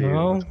 Where are you?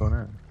 No. What's going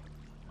on?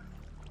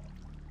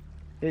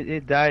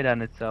 It died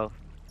on itself.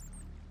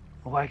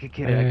 Oh, I could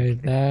kill it.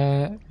 Like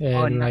that and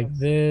Oh, like nice.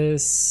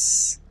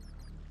 this.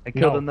 I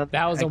killed No, another.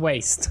 that was a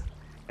waste.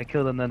 I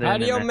killed another. How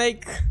do you Enderman.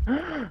 make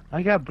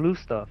I got blue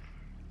stuff.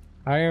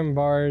 iron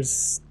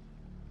bars?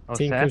 Oh,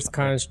 Tinker's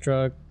sapphire.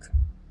 construct.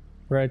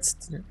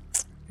 Redstone.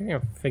 I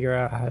gotta figure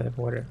out how to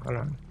order. Hold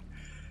on.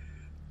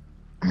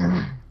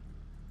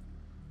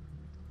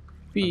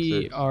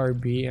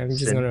 BRB. I'm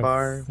just Sin gonna.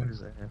 bar? What is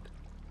that?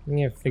 I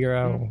need to figure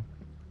out.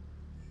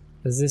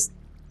 Does this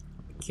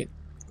get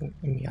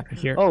me out of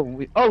here?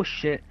 Oh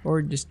shit.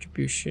 Or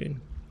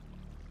distribution?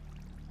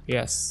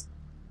 Yes.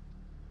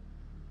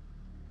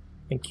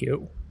 Thank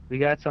you. We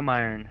got some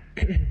iron.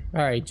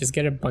 Alright, just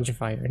get a bunch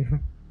of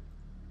iron.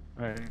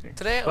 Alright.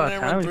 Today I'm Fuck,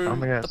 gonna how run many- Oh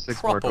my through God, the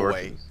 6 more proper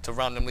way torches. to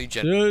randomly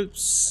generate.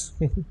 Oops.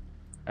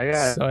 I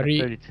got Sorry.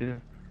 32.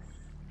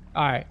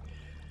 Alright.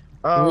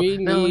 Oh, We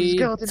no, there's a need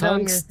skeleton down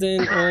here.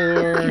 tungsten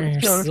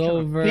or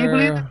silver.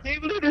 Can you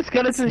believe the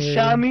skeleton Two.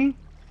 shot me?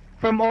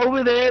 From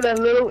over there, that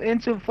little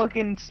inch of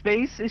fucking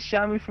space, it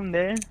shot me from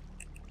there.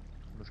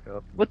 The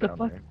skeleton's What the down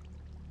fuck? there.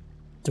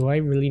 Do I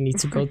really need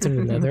to go to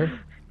the nether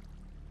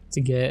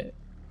to get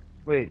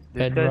Wait, this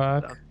guy's-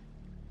 bedrock,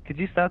 Could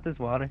you stop this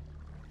water?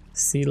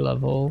 sea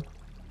level,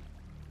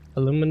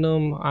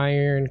 aluminum,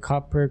 iron,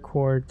 copper,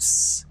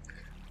 quartz,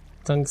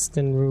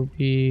 tungsten,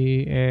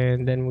 ruby,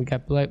 and then we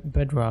got black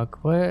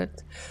bedrock?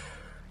 What?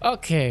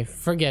 Okay,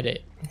 forget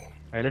it.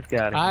 Alright, let's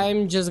get out of here.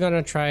 I'm just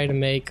gonna try to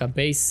make a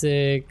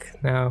basic.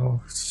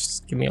 Now,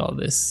 just give me all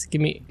this.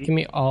 Give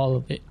me all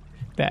of it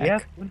back. Yeah,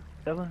 food,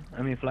 Stella?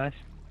 I mean, Flash?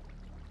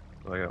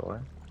 Oh, I got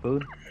what?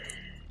 Food?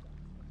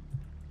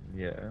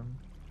 Yeah.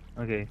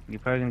 Okay, you're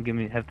probably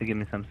gonna have to give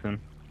me some soon.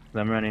 'Cause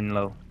I'm running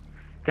low.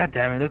 God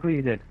damn it, look what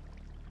you did.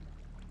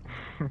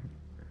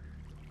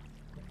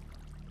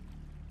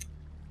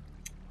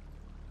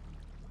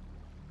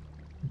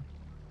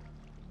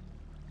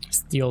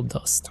 Steel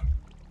dust.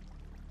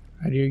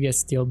 How do you get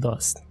steel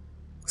dust?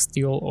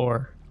 Steel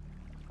ore.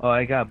 Oh,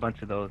 I got a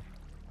bunch of those.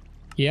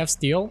 You have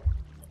steel?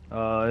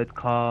 It's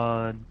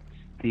called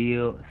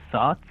steel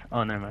salt.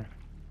 Oh, never mind.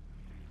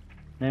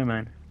 Never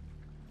mind.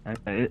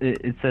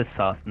 It says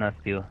salt, not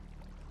steel.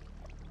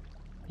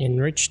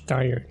 Enriched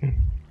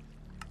iron.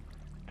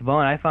 The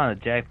moment I found a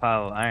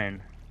jackpot of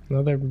iron.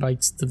 Another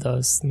bites the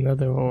dust.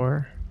 Another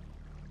ore.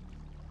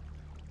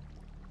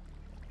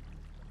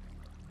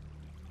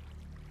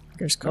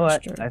 There's Oh, I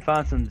construct.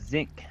 found some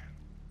zinc.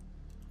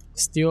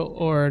 Steel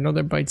ore.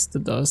 Another bites the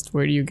dust.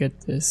 Where do you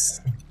get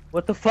this?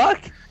 What the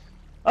fuck?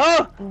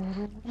 Oh!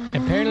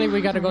 Apparently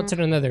we gotta go to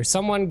the nether.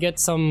 Someone get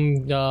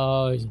some,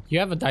 you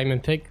have a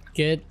diamond pick.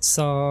 Get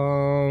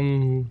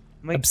some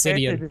My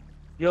obsidian. character-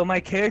 Yo, my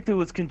character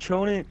was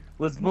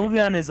moving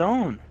on his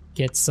own.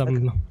 Get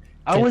some.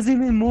 I Get-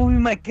 wasn't even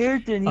moving my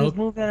character and he was Oh.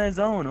 moving on his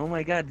own. Oh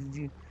my god, did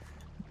you?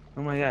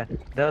 Oh my god,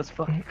 that was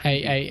fucking.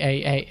 Hey,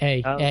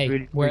 That was hey.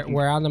 really We're freaking-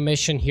 we're on a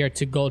mission here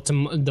to go to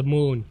the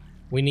moon.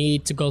 We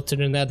need to go to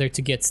the nether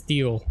to get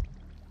steel.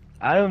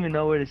 I don't even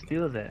know where the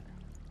steel is at.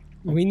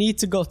 We need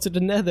to go to the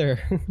nether.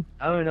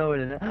 I don't even know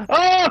where the.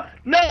 Oh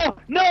no,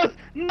 no,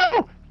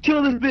 no!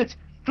 Kill this bitch,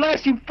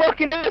 Flash, you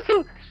fucking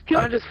asshole! Kill.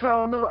 I just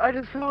fell in the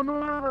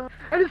lava.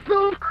 I just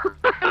fell.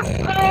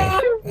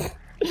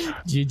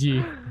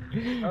 GG.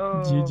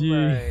 Oh GG.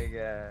 my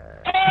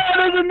god. Oh,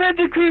 there's a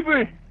ninja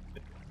creeper.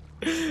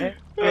 Hey,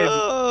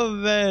 Oh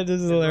man, this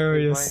is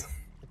hilarious. Is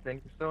my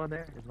thing still in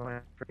there? Is my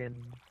freaking...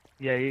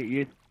 yeah,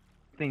 your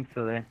thing's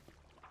still there.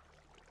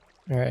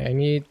 All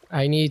right,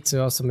 I need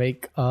to also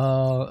make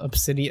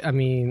obsidian. I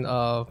mean,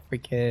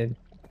 freaking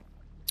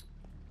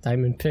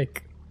diamond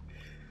pick.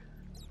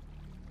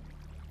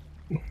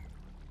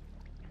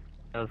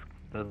 That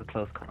was a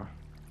close call.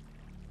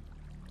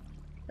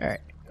 All right,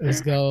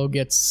 let's go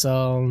get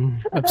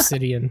some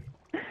obsidian.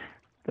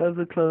 That was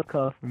a close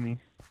call for me.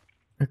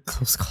 A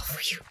close call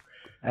for you.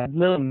 A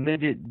little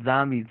midget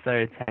zombie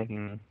started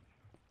attacking me.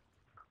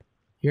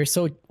 You're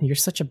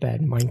such a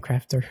bad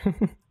Minecrafter.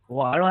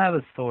 Well, I don't have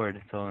a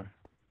sword, so.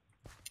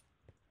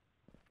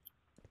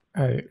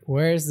 Alright,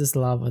 where is this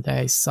lava that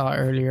I saw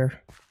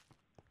earlier?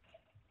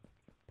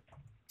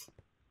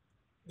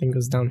 I think it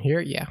was down here,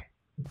 yeah.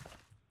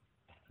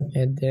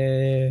 And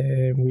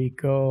then we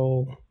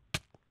go...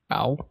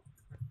 Ow.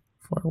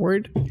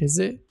 Forward, is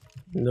it?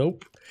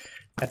 Nope.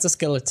 That's a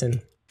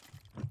skeleton.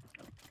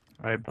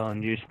 Alright,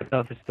 Bone, your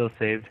stuff is still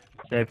saved.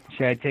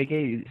 Should I take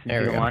it? Since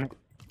There you we don't go. want it?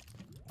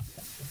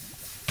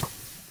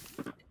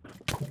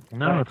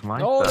 No, it's my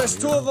Oh, stuff. there's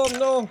two of them,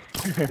 no!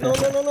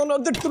 No,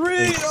 there are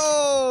three!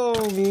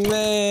 Oh,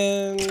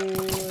 man!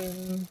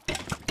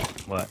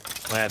 What?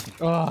 What happened?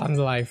 Oh, I'm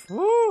alive.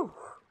 Woo!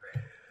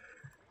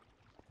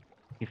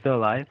 You still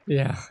alive?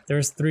 Yeah,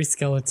 there's 3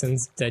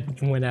 skeletons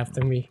that went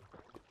after me.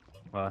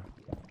 What?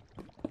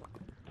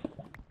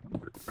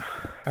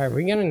 Alright,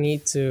 we're gonna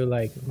need to,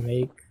 like,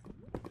 make...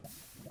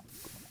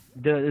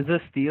 Is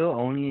this steel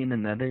only in the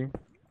nether?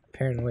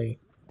 Apparently.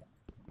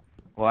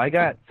 Well,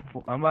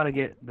 I'm about to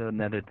get the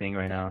nether thing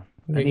right now.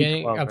 I You're need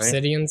getting 12, right?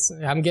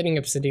 obsidians? I'm getting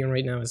obsidian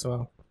right now as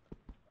well.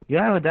 You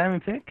have a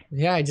diamond pick?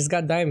 Yeah, I just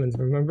got diamonds,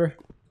 remember?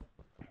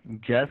 You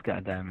just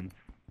got diamonds.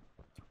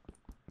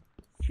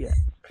 Yeah.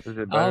 Is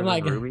it Oh better my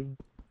than God. Ruby?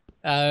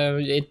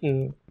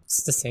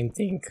 It's the same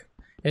thing.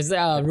 It's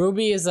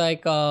ruby is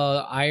like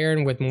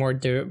iron with more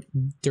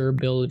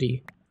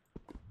durability.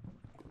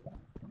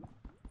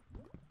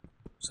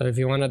 So if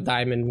you want a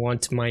diamond,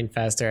 want to mine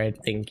faster, I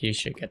think you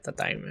should get the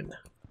diamond.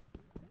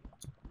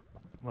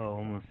 Well,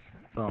 almost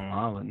fell in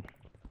lava.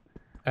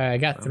 I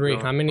got 3.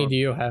 How many do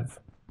you have?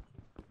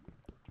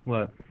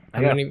 What? I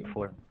How got many-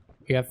 4.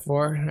 You got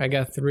 4? I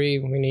got 3.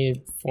 We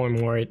need 4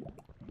 more.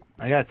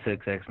 I got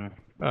 6, X-Men.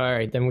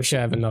 Alright, then we should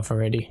have enough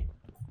already.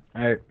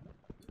 Alright.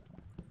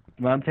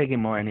 Well, I'm taking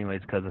more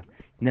anyways, because you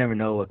never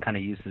know what kind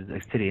of uses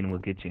Obsidian will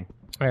get you.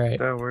 Alright.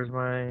 So where's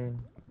my?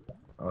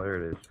 Oh,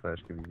 there it is. Flash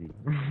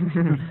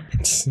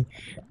KBZ.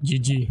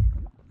 GG.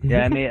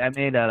 Yeah, I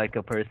made like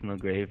a personal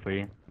grave for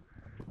you.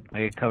 I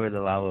could cover the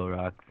lava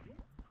rocks.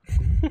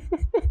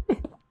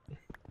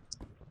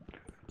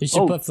 You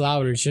should Oh. put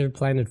flowers. You should have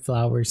planted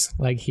flowers.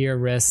 Like here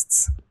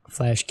rests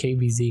Flash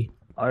KBZ.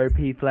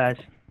 RP Flash.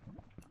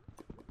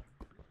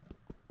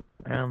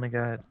 I only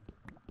got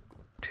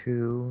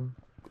 2.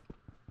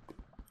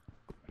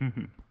 I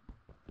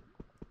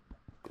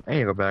need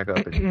to go back up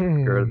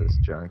and get rid of this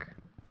junk.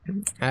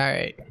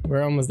 Alright,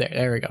 we're almost there.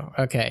 There we go.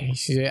 Okay,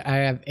 I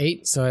have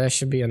 8, so that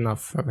should be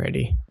enough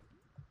already.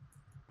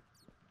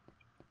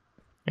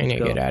 I need to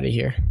go. get out of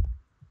here.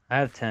 I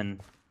have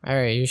 10.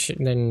 Alright, you should.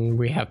 Then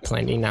we have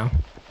plenty now.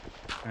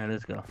 Alright,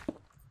 let's go.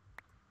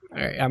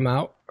 Alright, I'm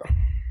out.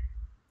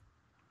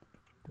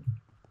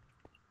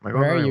 Am I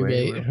going Where the are right you,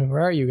 way? guys?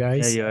 Where are you Yeah,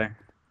 guys? you are.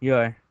 You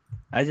are.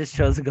 I just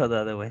chose to go the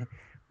other way.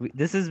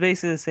 This is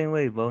basically the same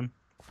way, Bone.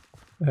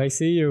 I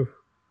see you.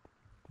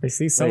 I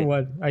see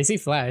someone. I see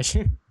Flash.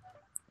 I'm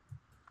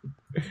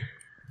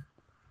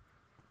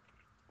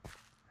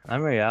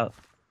already out.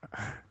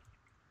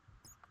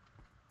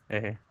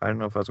 Hey. I don't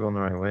know if I was going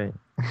the right way.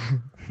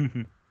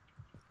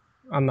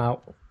 I'm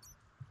out.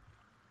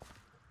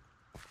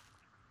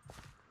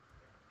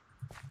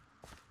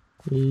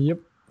 Yep.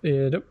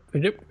 Yep.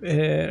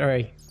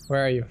 Alright,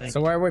 where are you? Thank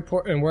So where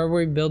are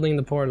we building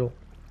the portal?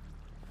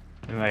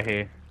 I'm right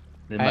here.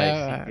 In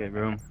my secret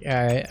room.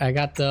 Alright, I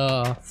got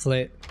the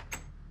flint.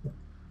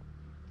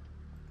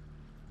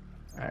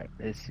 Alright,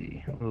 let's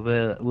see.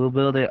 We'll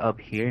build it up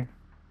here.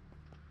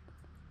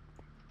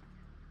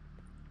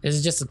 This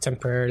is just a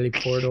temporary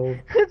portal.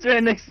 It's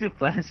right next to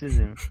Flash's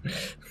room.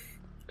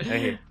 Right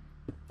here.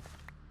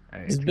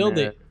 Alright, Just build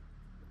it.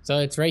 So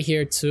it's right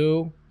here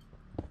too.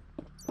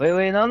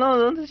 Wait, no,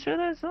 don't destroy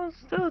that.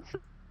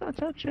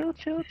 Chill.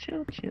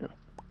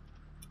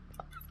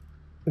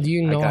 Do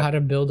you know got- how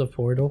to build a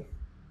portal?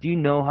 Do you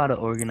know how to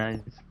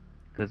organize?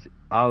 Because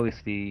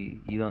obviously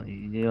you don't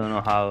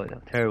know how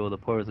terrible the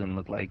portal's gonna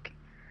look like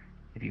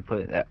if you put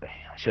it that way.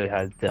 I'll show you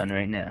how it's done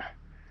right now.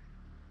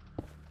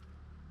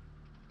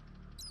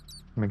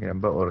 Making a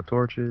buttload of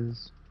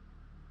torches.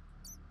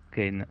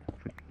 Okay, no,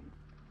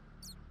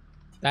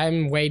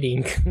 I'm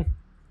waiting.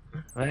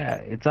 well, yeah,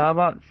 it's all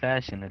about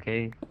fashion,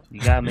 okay? You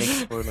gotta make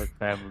the portal look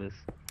fabulous.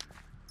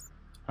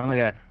 Oh my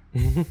god.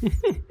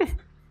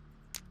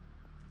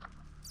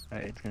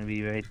 Alright, it's gonna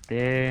be right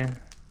there.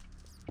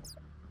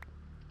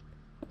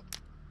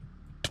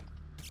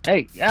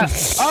 Hey, yeah!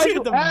 Oh,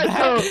 you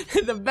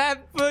asshole! The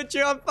bat put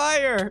you on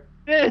fire!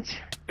 Bitch!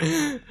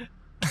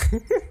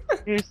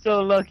 You're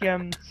so lucky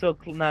I'm so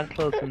not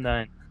close to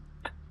dying.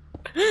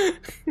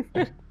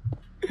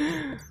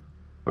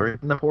 We're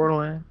in the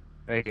portal, eh?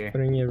 Right here.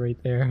 Putting it right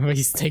there.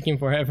 He's taking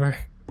forever.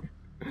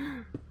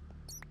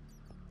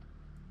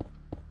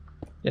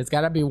 It's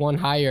gotta be one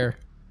higher.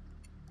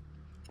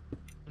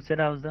 Who said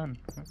I was done?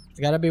 It's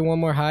gotta be one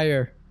more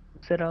higher.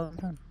 Who said I was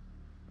done?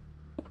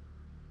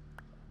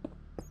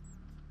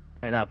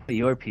 Alright, now put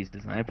your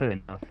pieces. I put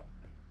enough.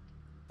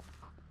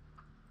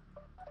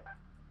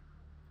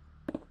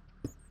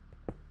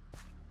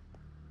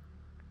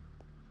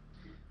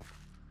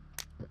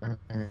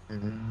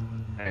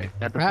 Alright,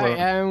 got the Alright,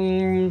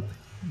 portal.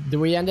 do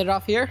we end it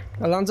off here,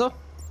 Alonzo?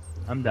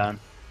 I'm done.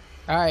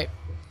 Alright,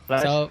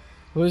 Flash? so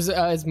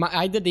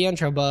I did the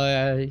intro,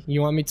 but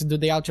you want me to do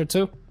the outro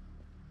too?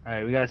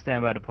 Alright, we gotta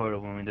stand by the portal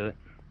when we do it.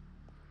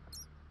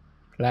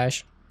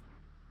 Flash.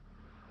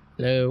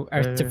 Hello,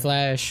 Earth to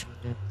Flash.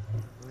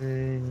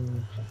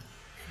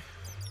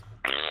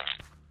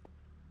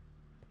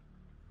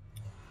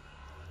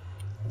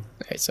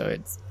 Okay, so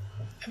it's...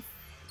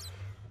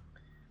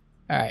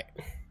 Alright.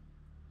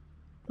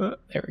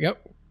 There we go.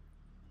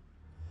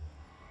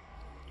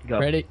 Go.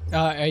 Ready?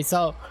 Alright,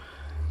 so...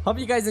 Hope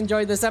you guys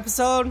enjoyed this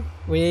episode.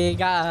 We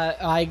got...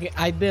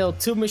 I built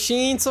 2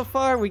 machines so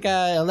far. We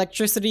got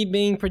electricity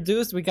being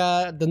produced. We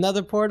got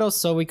another portal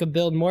so we could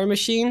build more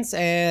machines.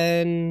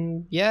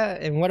 And... Yeah,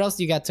 and what else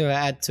you got to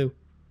add to?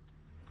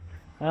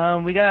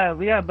 We got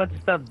a bunch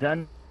of stuff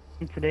done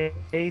today.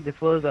 This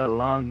was a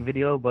long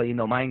video, but you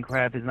know,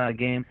 Minecraft is not a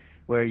game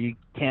where you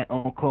can't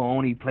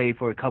only play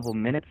for a couple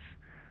minutes.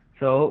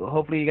 So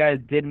hopefully you guys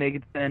did make it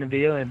to the end of the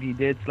video. If you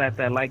did, slap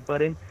that like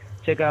button.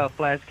 Check out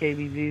Flash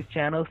KBZ's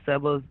channel,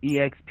 Sebo's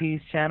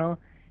EXP's channel,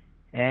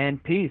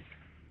 and peace.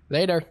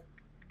 Later.